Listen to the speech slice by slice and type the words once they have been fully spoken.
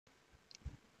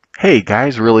Hey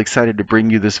guys, really excited to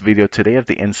bring you this video today of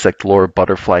the Insect Lore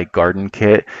Butterfly Garden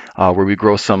Kit, where we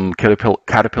grow some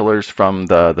caterpillars from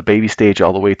the baby stage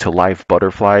all the way to live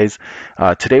butterflies.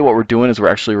 Today what we're doing is we're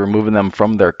actually removing them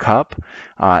from their cup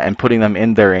and putting them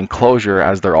in their enclosure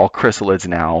as they're all chrysalids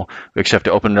now. We actually have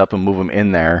to open it up and move them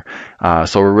in there.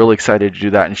 So we're really excited to do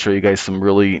that and show you guys some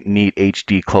really neat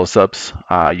HD close-ups.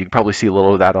 You can probably see a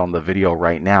little of that on the video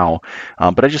right now.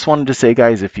 But I just wanted to say,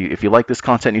 guys, if you like this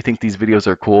content and you think these videos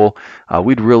are cool,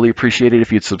 we'd really appreciate it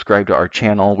if you'd subscribe to our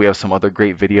channel. We have some other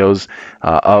great videos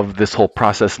of this whole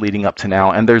process leading up to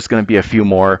now, and there's going to be a few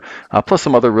more, plus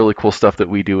some other really cool stuff that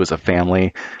we do as a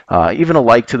family. Even a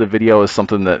like to the video is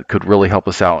something that could really help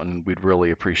us out, and we'd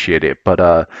really appreciate it.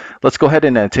 But let's go ahead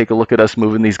and take a look at us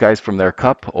moving these guys from their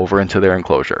cup over into their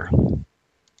enclosure.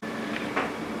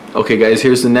 Okay guys,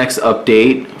 here's the next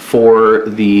update for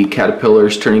the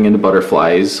caterpillars turning into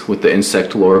butterflies with the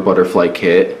Insect Lore Butterfly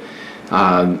Kit.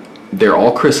 They're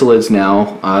all chrysalids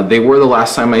now. They were the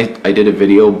last time I did a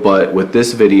video, but with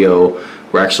this video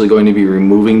we're actually going to be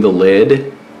removing the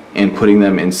lid and putting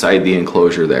them inside the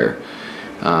enclosure there.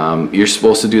 You're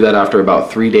supposed to do that after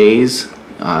about 3 days.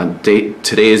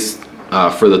 Today's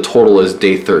for the total is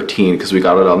day 13 because we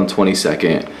got it on the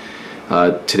 22nd.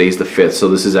 Today's the 5th, so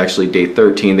this is actually day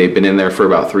 13. They've been in there for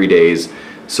about 3 days,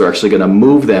 so we're actually going to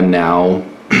move them now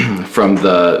from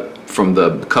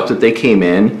the cup that they came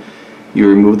in. You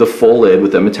remove the full lid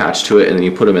with them attached to it, and then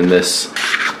you put them in this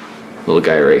little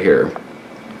guy right here,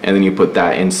 and then you put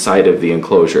that inside of the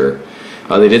enclosure.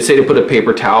 They did say to put a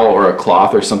paper towel or a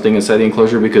cloth or something inside the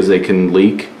enclosure because they can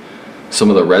leak some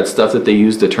of the red stuff that they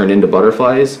use to turn into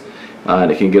butterflies. And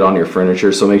it can get on your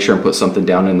furniture, so make sure and put something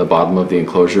down in the bottom of the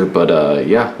enclosure. But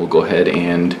yeah, we'll go ahead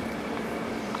and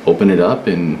open it up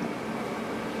and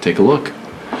take a look.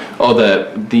 Oh,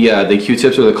 the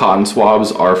Q-tips or the cotton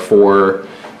swabs are for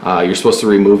you're supposed to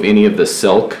remove any of the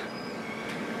silk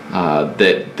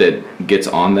that gets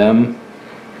on them,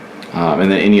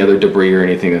 and then any other debris or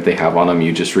anything that they have on them,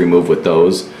 you just remove with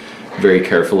those very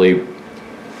carefully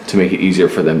to make it easier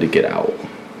for them to get out.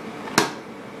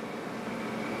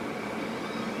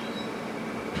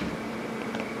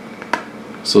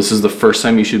 So this is the first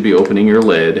time you should be opening your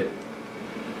lid.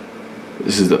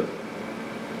 This is the...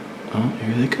 Oh,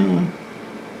 here they come.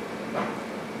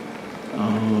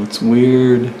 Oh, it's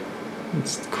weird.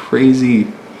 It's crazy.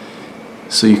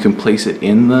 So you can place it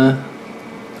in the...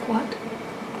 What?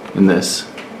 In this.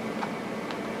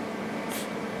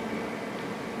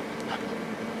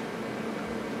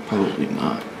 Probably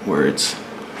not where it's...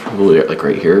 Probably like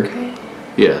right here. Okay.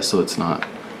 Yeah, so it's not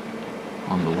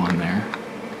on the one there.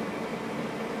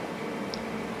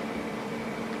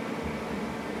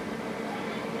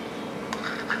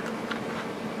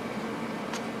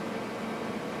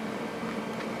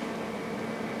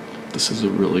 This is a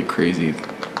really crazy...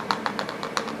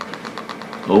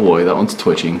 Oh boy, that one's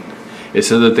twitching. It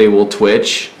said that they will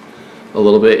twitch a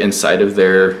little bit inside of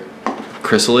their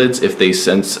chrysalids if they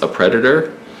sense a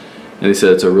predator. And they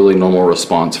said it's a really normal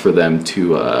response for them to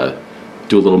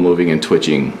do a little moving and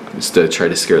twitching just to try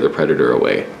to scare the predator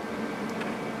away.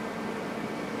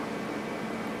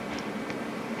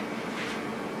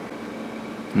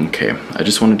 Okay, I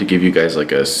just wanted to give you guys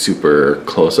like a super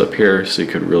close up here so you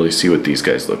could really see what these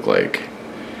guys look like.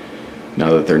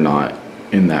 Now that they're not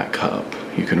in that cup,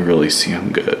 you can really see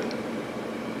them good.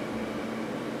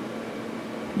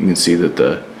 You can see that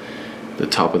the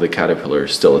top of the caterpillar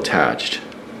is still attached.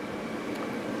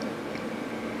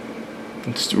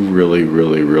 It's really,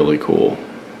 really, really cool.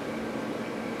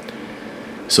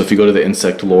 So if you go to the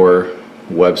Insect Lore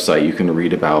website, you can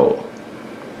read about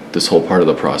this whole part of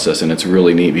the process, and it's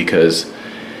really neat because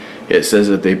it says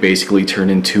that they basically turn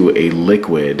into a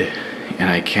liquid, and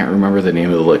I can't remember the name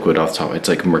of the liquid off the top. It's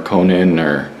like merconin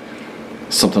or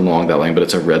something along that line, but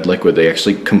it's a red liquid. They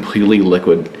actually completely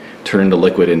turn into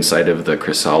liquid inside of the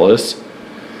chrysalis,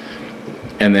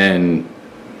 and then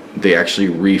they actually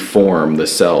reform the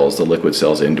cells, the liquid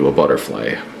cells, into a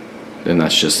butterfly. And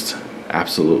that's just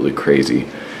absolutely crazy.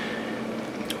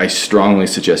 I strongly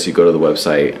suggest you go to the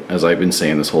website, as I've been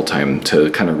saying this whole time, to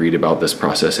kind of read about this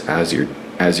process as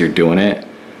you're doing it,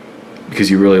 because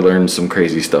you really learn some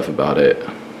crazy stuff about it.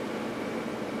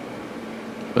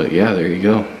 But yeah, there you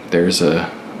go. There's a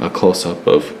close-up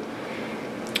of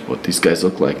what these guys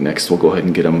look like. Next, we'll go ahead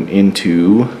and get them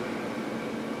into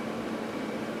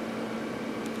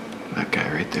that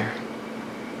guy right there.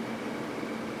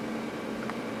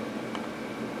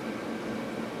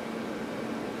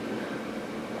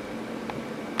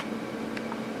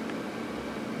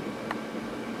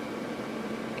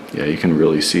 Yeah, you can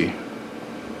really see.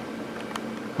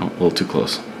 Oh, a little too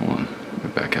close. Hold on, let me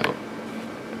back out.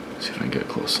 See if I can get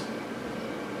close.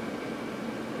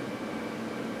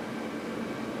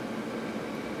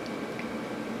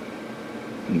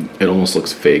 It almost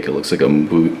looks fake. It looks like a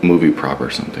movie prop or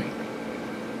something.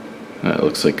 It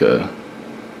looks like they're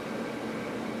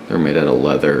made out of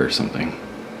leather or something.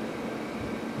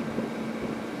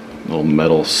 Little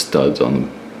metal studs on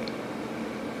them.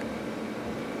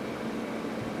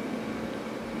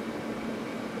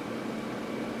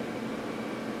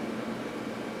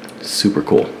 Super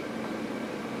cool.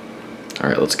 All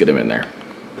right, let's get him in there.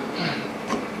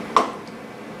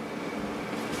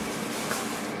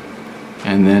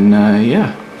 And then,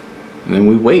 yeah, and then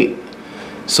we wait.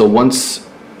 So once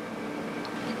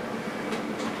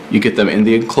you get them in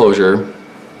the enclosure,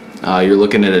 you're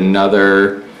looking at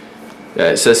another,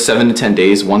 it says 7 to 10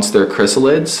 days once they're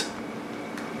chrysalids.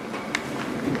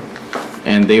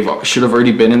 And they should have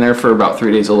already been in there for about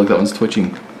 3 days. Oh, look, that one's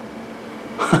twitching.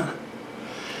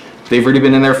 They've already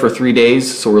been in there for 3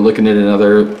 days, so we're looking at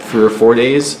another 3 or 4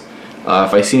 days.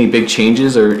 If I see any big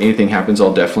changes or anything happens,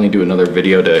 I'll definitely do another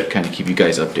video to kind of keep you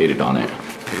guys updated on it.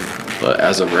 But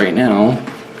as of right now,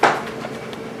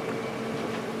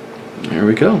 there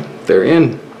we go. They're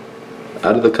in,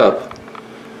 out of the cup.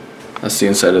 That's the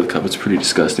inside of the cup. It's pretty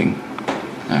disgusting,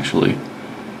 actually.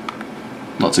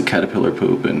 Lots of caterpillar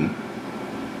poop and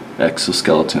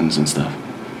exoskeletons and stuff.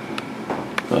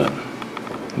 But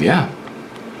yeah,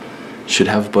 should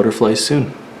have butterflies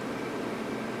soon.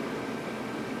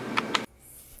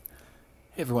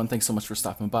 Hey everyone, thanks so much for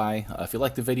stopping by. If you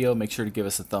liked the video, make sure to give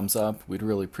us a thumbs up. We'd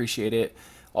really appreciate it.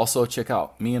 Also, check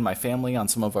out me and my family on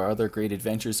some of our other great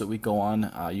adventures that we go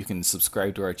on. You can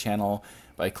subscribe to our channel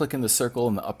by clicking the circle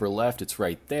in the upper left. It's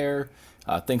right there.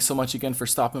 Thanks so much again for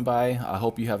stopping by. I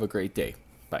hope you have a great day.